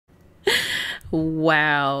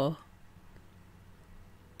Wow.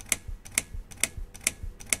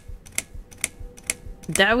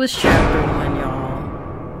 That was chapter 1,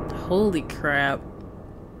 y'all. Holy crap.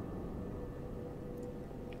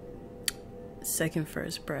 Second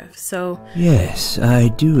first breath. So yes, I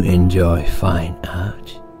do enjoy fine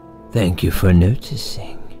art. Thank you for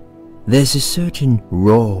noticing. There's a certain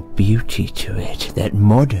raw beauty to it that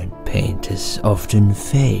modern painters often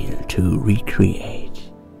fail to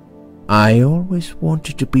recreate. I always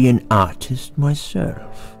wanted to be an artist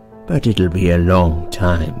myself, but it'll be a long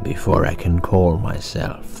time before I can call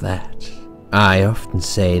myself that. I often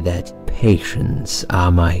say that patients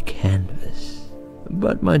are my canvas,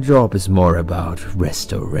 but my job is more about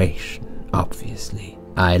restoration, obviously.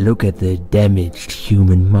 I look at the damaged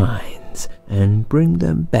human minds and bring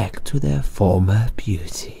them back to their former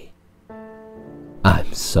beauty.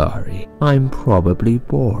 I'm sorry, I'm probably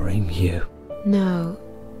boring you. No,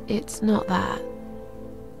 it's not that.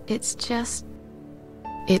 It's just...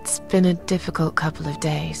 It's been a difficult couple of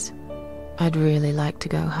days. I'd really like to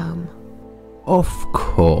go home. Of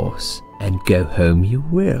course, and go home you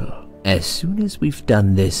will. As soon as we've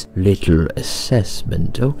done this little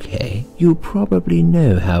assessment, okay? You probably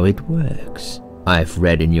know how it works. I've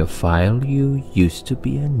read in your file you used to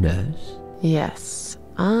be a nurse. Yes,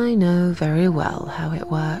 I know very well how it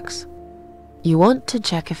works. You want to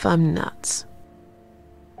check if I'm nuts.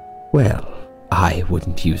 Well, I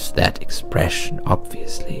wouldn't use that expression,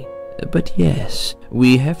 obviously. But yes,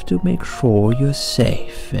 we have to make sure you're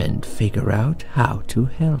safe and figure out how to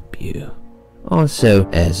help you. Also,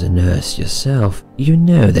 as a nurse yourself, you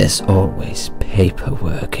know there's always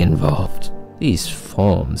paperwork involved. These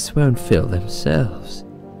forms won't fill themselves.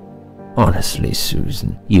 Honestly,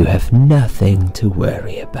 Susan, you have nothing to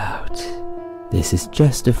worry about. This is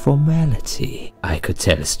just a formality. I could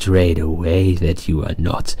tell straight away that you are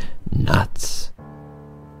not nuts.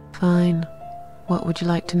 Fine. What would you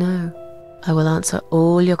like to know? I will answer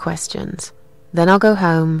all your questions. Then I'll go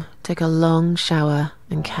home, take a long shower,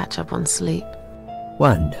 and catch up on sleep.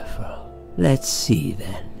 Wonderful. Let's see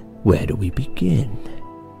then. Where do we begin?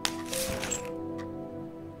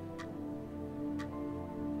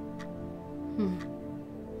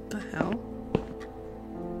 the hell?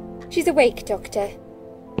 She's awake, Doctor.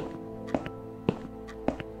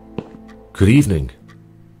 Good evening.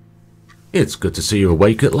 It's good to see you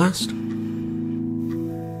awake at last.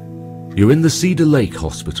 You're in the Cedar Lake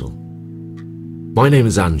Hospital. My name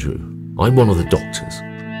is Andrew. I'm one of the doctors.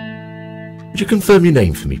 Would you confirm your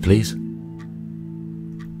name for me, please?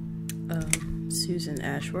 Susan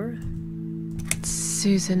Ashworth?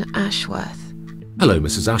 Susan Ashworth. Hello,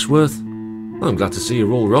 Mrs. Ashworth. I'm glad to see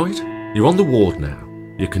you're all right. You're on the ward now.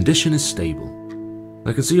 Your condition is stable.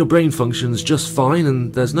 I can see your brain functions just fine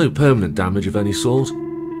and there's no permanent damage of any sort.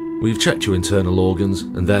 We've checked your internal organs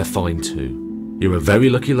and they're fine too. You're a very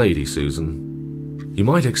lucky lady, Susan. You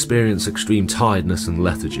might experience extreme tiredness and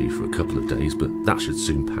lethargy for a couple of days, but that should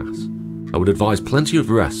soon pass. I would advise plenty of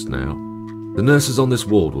rest now. The nurses on this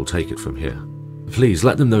ward will take it from here. Please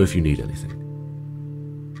let them know if you need anything.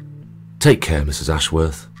 Take care, Mrs.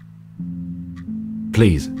 Ashworth.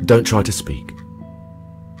 Please, don't try to speak.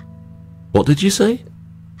 What did you say?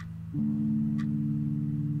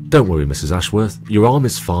 Don't worry, Mrs. Ashworth. Your arm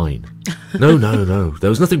is fine. No. There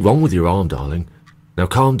was nothing wrong with your arm, darling. Now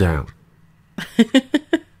calm down.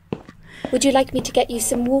 Would you like me to get you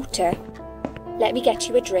some water? Let me get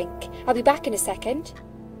you a drink. I'll be back in a second.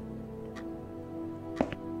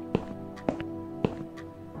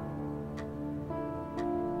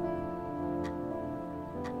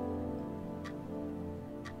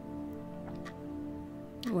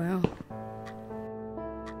 Wow.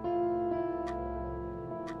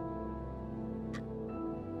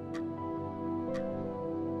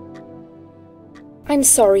 I'm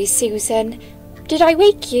sorry, Susan. Did I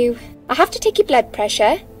wake you? I have to take your blood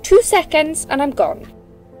pressure. 2 seconds and I'm gone.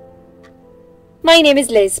 My name is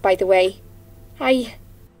Liz, by the way. I'm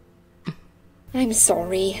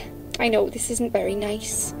sorry. I know this isn't very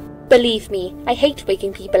nice. Believe me, I hate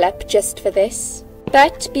waking people up just for this.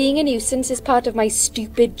 But being a nuisance is part of my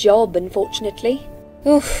stupid job, unfortunately.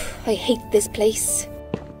 Oof, I hate this place.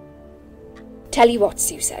 Tell you what,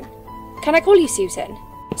 Susan. Can I call you Susan?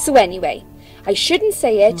 So anyway, I shouldn't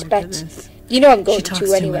say it, but goodness. you know I'm going She talks to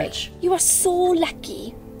too anyway. much. You are so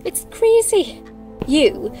lucky. It's crazy.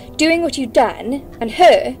 You doing what you'd done, and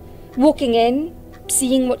her walking in,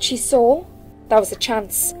 seeing what she saw. That was a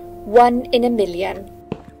chance. 1 in a million.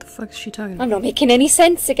 What the fuck is she talking about? I'm not making any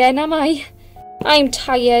sense again, am I? I'm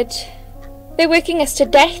tired. They're working us to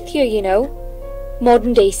death here, you know.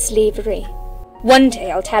 Modern day slavery. One day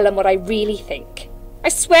I'll tell them what I really think. I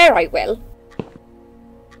swear I will.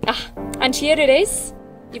 Ah, and here it is.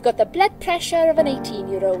 You've got the blood pressure of an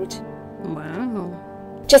 18-year-old.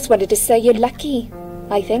 Wow. Just wanted to say you're lucky,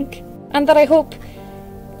 I think. And that I hope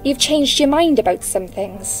you've changed your mind about some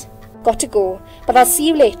things. Got to go, but I'll see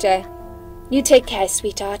you later. You take care,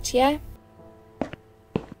 sweetheart, yeah?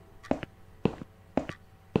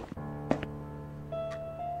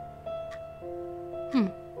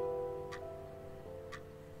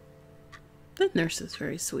 The nurse is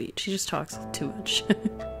very sweet. She just talks too much.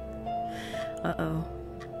 Uh-oh.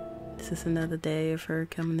 Is this another day of her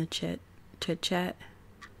coming to chit-chat?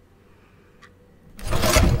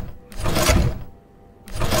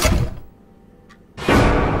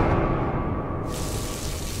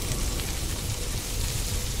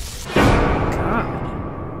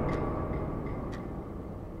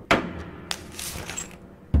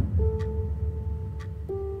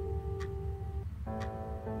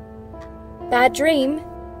 Bad dream?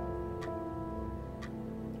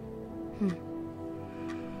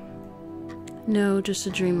 No, just a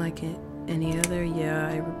dream like any other.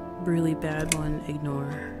 Yeah, a really bad one.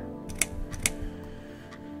 Ignore.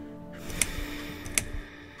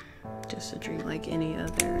 Just a dream like any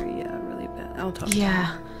other. Yeah, really bad. I'll talk.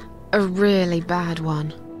 Yeah, a really bad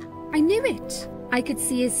one. I knew it. I could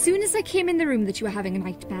see as soon as I came in the room that you were having a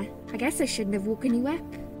nightmare. I guess I shouldn't have woken you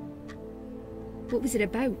up. What was it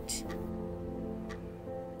about?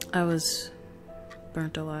 I was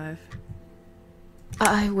burnt alive.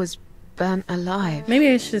 I was burnt alive. Maybe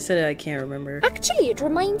I should have said it. I can't remember. Actually, it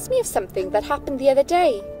reminds me of something that happened the other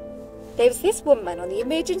day. There was this woman on the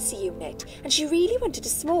emergency unit, and she really wanted to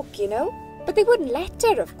smoke, you know? But they wouldn't let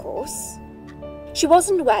her, of course. She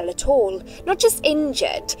wasn't well at all. Not just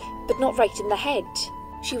injured, but not right in the head.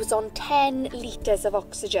 She was on 10 litres of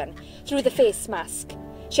oxygen through the face mask.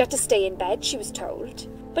 She had to stay in bed, she was told.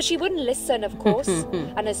 But she wouldn't listen, of course,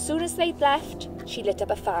 and as soon as they'd left, she lit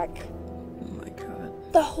up a fag. Oh my god.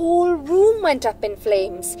 The whole room went up in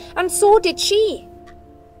flames, and so did she.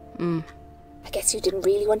 I guess you didn't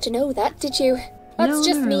really want to know that, did you? That's No,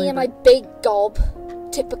 just not me really, and my big gob.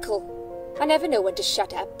 Typical. I never know when to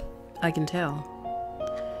shut up. I can tell.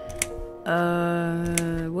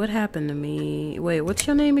 What happened to me? Wait, what's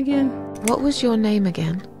your name again? What was your name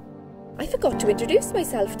again? I forgot to introduce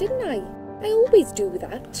myself, didn't I? I always do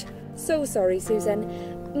that. So sorry, Susan.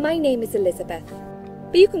 My name is Elizabeth.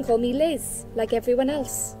 But you can call me Liz, like everyone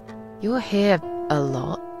else. You're here a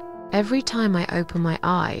lot. Every time I open my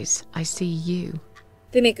eyes, I see you.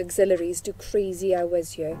 They make auxiliaries do crazy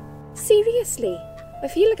hours here. Seriously, I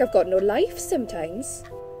feel like I've got no life sometimes.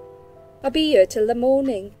 I'll be here till the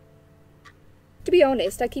morning. To be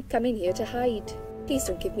honest, I keep coming here to hide. Please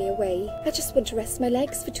don't give me away. I just want to rest my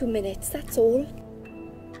legs for 2 minutes, that's all.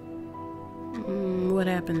 What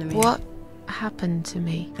happened to me? What happened to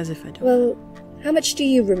me? As if I don't. Well, how much do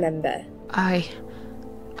you remember? I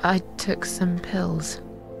took some pills,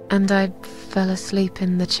 and I fell asleep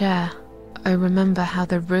in the chair. I remember how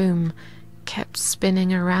the room kept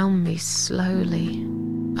spinning around me slowly.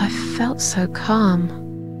 I felt so calm,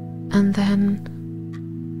 and then...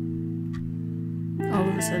 All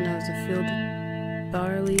of a sudden I was a field of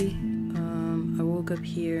barley. I woke up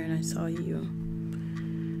here and I saw you.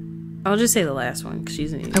 I'll just say the last one, because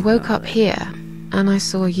she's an I woke up here, and I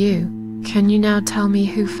saw you. Can you now tell me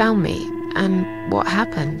who found me, and what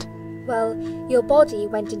happened? Well, your body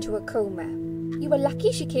went into a coma. You were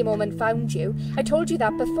lucky she came home and found you. I told you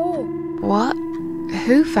that before. What?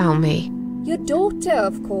 Who found me? Your daughter,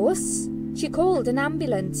 of course. She called an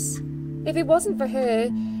ambulance. If it wasn't for her,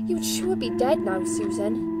 you would sure be dead now,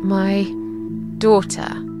 Susan. My daughter.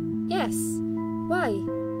 Yes. Why?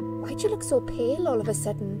 Why'd you look so pale all of a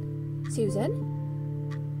sudden, Susan?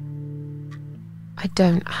 I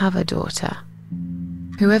don't have a daughter.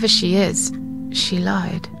 Whoever she is, she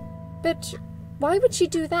lied. But why would she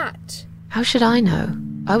do that? How should I know?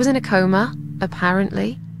 I was in a coma,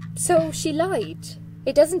 apparently. So she lied.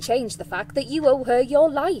 It doesn't change the fact that you owe her your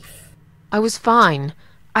life. I was fine.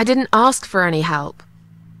 I didn't ask for any help.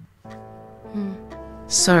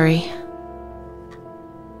 Sorry.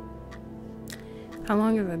 How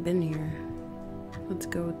long have I been here? Let's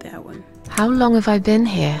go with that one. How long have I been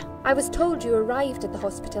here? I was told you arrived at the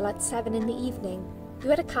hospital at 7 in the evening. You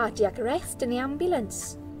had a cardiac arrest in the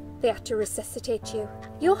ambulance. They had to resuscitate you.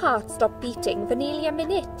 Your heart stopped beating for nearly a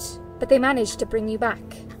minute, but they managed to bring you back.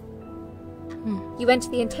 You went to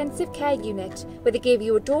the intensive care unit, where they gave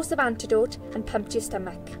you a dose of antidote and pumped your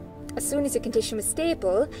stomach. As soon as your condition was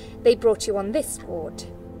stable, they brought you on this ward.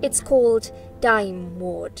 It's called Dime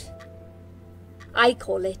Ward. I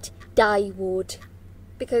call it Die Ward,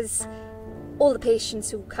 because all the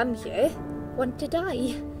patients who come here want to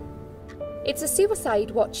die. It's a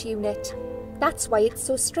suicide watch unit. That's why it's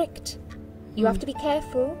so strict. You have to be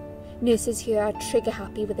careful. Nurses here are trigger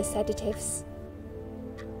happy with the sedatives.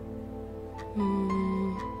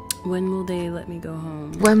 When will they let me go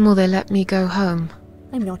home? When will they let me go home?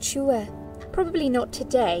 I'm not sure. Probably not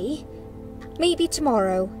today. Maybe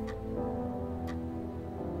tomorrow.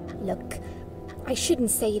 Look, I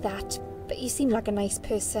shouldn't say that, but you seem like a nice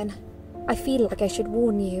person. I feel like I should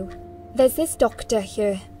warn you. There's this doctor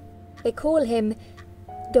here. They call him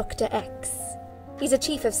Dr. X. He's a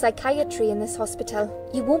chief of psychiatry in this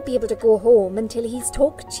hospital. You won't be able to go home until he's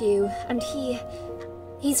talked to you, and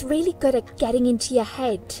he's really good at getting into your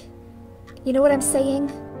head. You know what I'm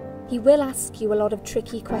saying? He will ask you a lot of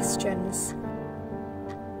tricky questions.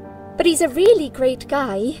 But he's a really great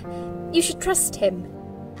guy. You should trust him.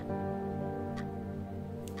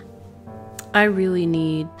 I really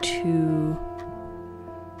need to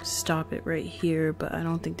stop it right here, but I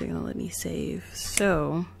don't think they're gonna let me save.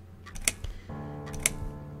 So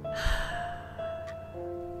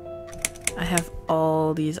I have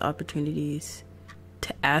all these opportunities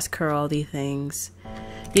to ask her all these things.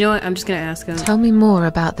 You know what? I'm just gonna ask him. Tell me more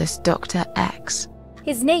about this Dr. X.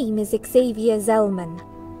 His name is Xavier Zellman,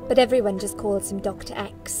 but everyone just calls him Dr.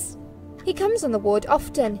 X. He comes on the ward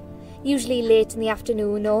often, usually late in the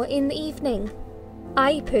afternoon or in the evening.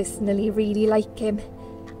 I personally really like him,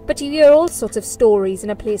 but you hear all sorts of stories in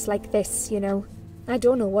a place like this, you know. I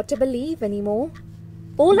don't know what to believe anymore.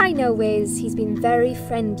 All I know is he's been very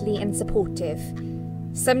friendly and supportive.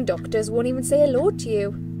 Some doctors won't even say hello to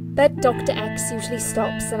you, but Dr. X usually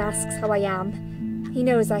stops and asks how I am. He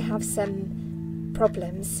knows I have some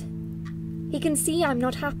problems. He can see I'm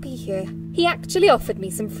not happy here. He actually offered me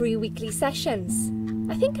some free weekly sessions.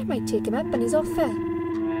 I think I might take him up on his offer.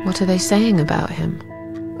 What are they saying about him?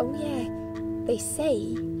 Oh yeah, they say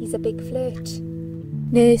he's a big flirt.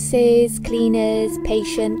 Nurses, cleaners,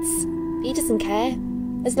 patients. He doesn't care,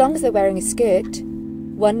 as long as they're wearing a skirt.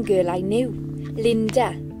 One girl I knew,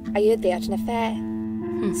 Linda, I heard they had an affair.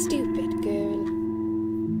 Stupid girl.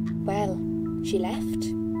 Well, she left,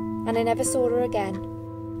 and I never saw her again.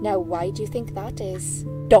 Now why do you think that is?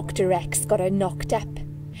 Dr. X got her knocked up.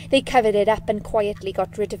 They covered it up and quietly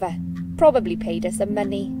got rid of her. Probably paid her some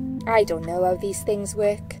money. I don't know how these things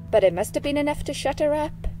work, but it must have been enough to shut her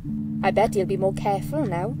up. I bet he'll be more careful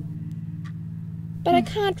now. But I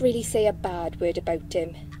can't really say a bad word about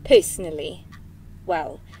him, personally.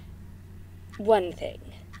 Well, one thing.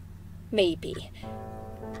 Maybe.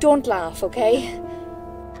 Don't laugh, okay?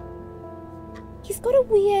 He's got a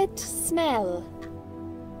weird smell.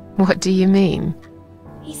 What do you mean?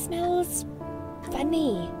 He smells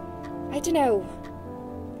funny. I don't know.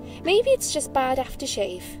 Maybe it's just bad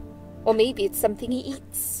aftershave. Or maybe it's something he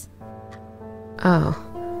eats.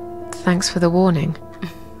 Oh, thanks for the warning.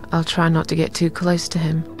 I'll try not to get too close to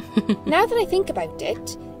him. Now that I think about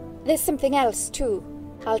it, there's something else too.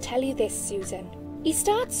 I'll tell you this, Susan. He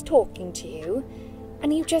starts talking to you,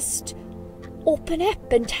 and you just open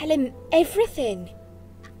up and tell him everything.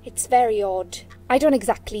 It's very odd. I don't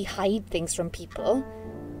exactly hide things from people,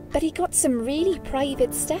 but he got some really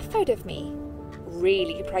private stuff out of me.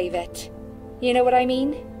 Really private. You know what I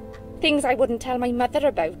mean? Things I wouldn't tell my mother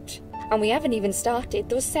about. And we haven't even started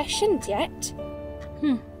those sessions yet.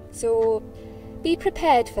 So, be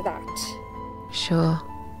prepared for that. Sure,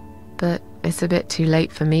 but it's a bit too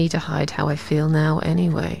late for me to hide how I feel now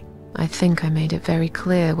anyway. I think I made it very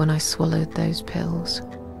clear when I swallowed those pills.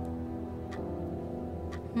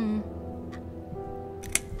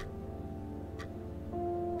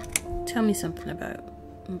 Tell me something about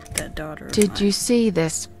that daughter of Did mine. you see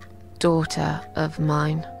this daughter of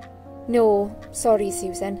mine? No, sorry,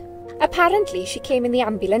 Susan. Apparently she came in the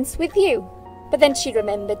ambulance with you. But then she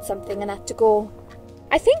remembered something and had to go.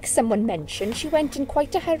 I think someone mentioned she went in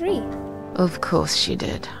quite a hurry. Of course she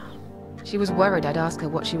did. She was worried I'd ask her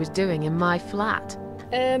what she was doing in my flat.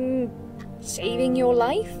 Saving your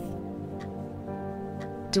life?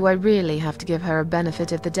 Do I really have to give her a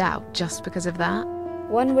benefit of the doubt just because of that?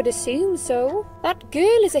 One would assume so. That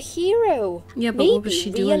girl is a hero. Yeah, but Maybe what was she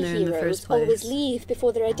doing real there in the heroes first place? always leave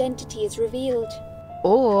before their identity is revealed.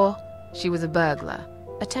 Or she was a burglar,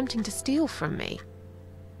 attempting to steal from me.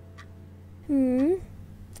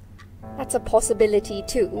 That's a possibility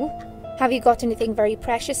too. Have you got anything very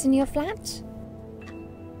precious in your flat?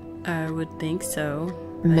 I would think so.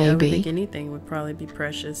 I would Maybe. think anything would probably be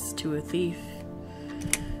precious to a thief.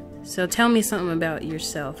 So tell me something about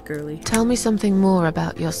yourself, girly. Tell me something more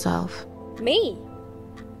about yourself. Me?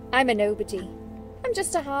 I'm a nobody. I'm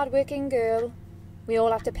just a hard-working girl. We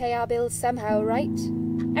all have to pay our bills somehow, right?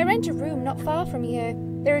 I rent a room not far from here.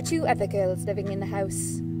 There are 2 other girls living in the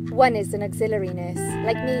house. One is an auxiliary nurse,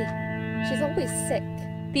 like me. She's always sick.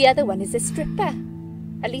 The other one is a stripper.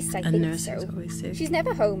 At least I think nurse so. is always sick. She's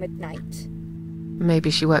never home at night.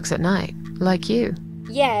 Maybe she works at night, like you.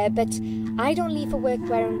 Yeah, but I don't leave for work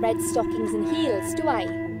wearing red stockings and heels, do I?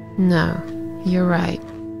 No, you're right.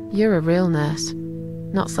 You're a real nurse,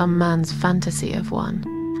 not some man's fantasy of one.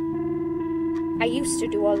 I used to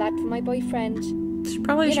do all that for my boyfriend. She's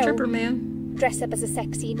probably a You know, stripper, man. Dress up as a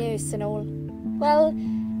sexy nurse and all. Well,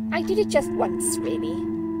 I did it just once, really.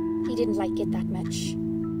 He didn't like it that much.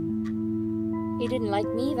 He didn't like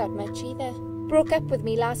me that much either. Broke up with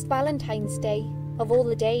me last Valentine's Day. Of all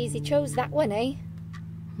the days, he chose that one, eh?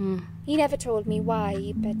 He never told me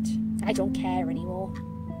why, but I don't care anymore.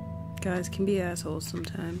 Guys can be assholes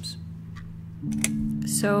sometimes.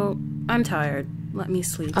 So, I'm tired. Let me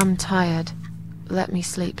sleep. I'm tired. Let me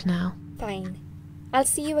sleep now. Fine. I'll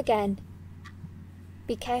see you again.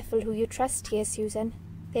 Be careful who you trust here, Susan.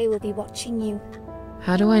 They will be watching you.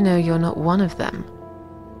 How do I know you're not one of them?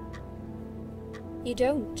 You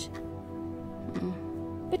don't.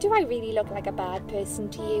 But do I really look like a bad person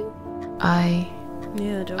to you? I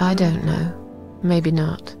Yeah, don't know. Maybe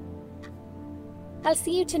not. I'll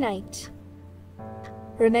see you tonight.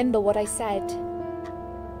 Remember what I said.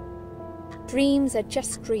 Dreams are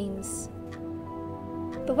just dreams.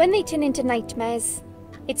 But when they turn into nightmares,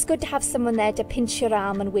 it's good to have someone there to pinch your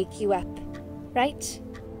arm and wake you up, right?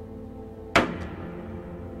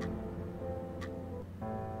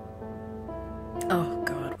 Oh,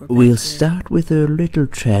 God. We'll start with a little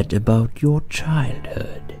chat about your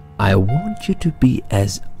childhood. I want you to be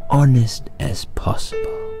as honest as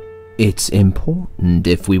possible. It's important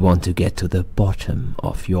if we want to get to the bottom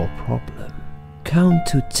of your problem. Count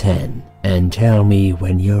to 10 and tell me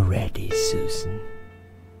when you're ready, Susan.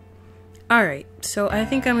 Alright, so I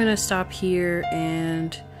think I'm gonna stop here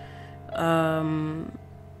and I'll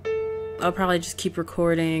probably just keep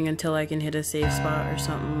recording until I can hit a safe spot or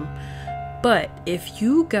something. But if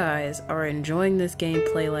you guys are enjoying this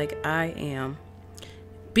gameplay like I am,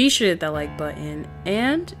 be sure to hit that like button.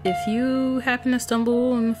 And if you happen to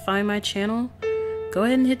stumble and find my channel, go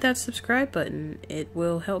ahead and hit that subscribe button. It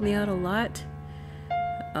will help me out a lot.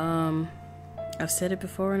 I've said it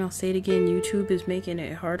before and I'll say it again, YouTube is making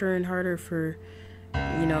it harder and harder for,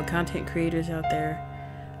 you know, content creators out there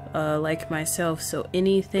like myself. So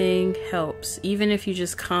anything helps. Even if you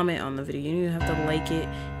just comment on the video, you don't have to like it,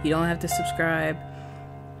 you don't have to subscribe.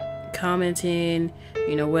 Commenting,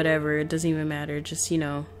 you know, whatever, it doesn't even matter. Just, you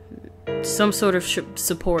know, some sort of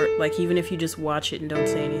support. Like, even if you just watch it and don't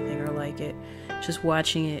say anything or like it, just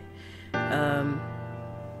watching it,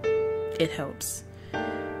 it helps.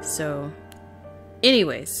 So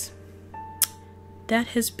anyways, that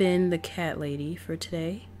has been the cat lady for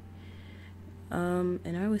today,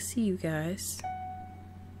 and I will see you guys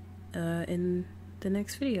in the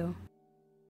next video.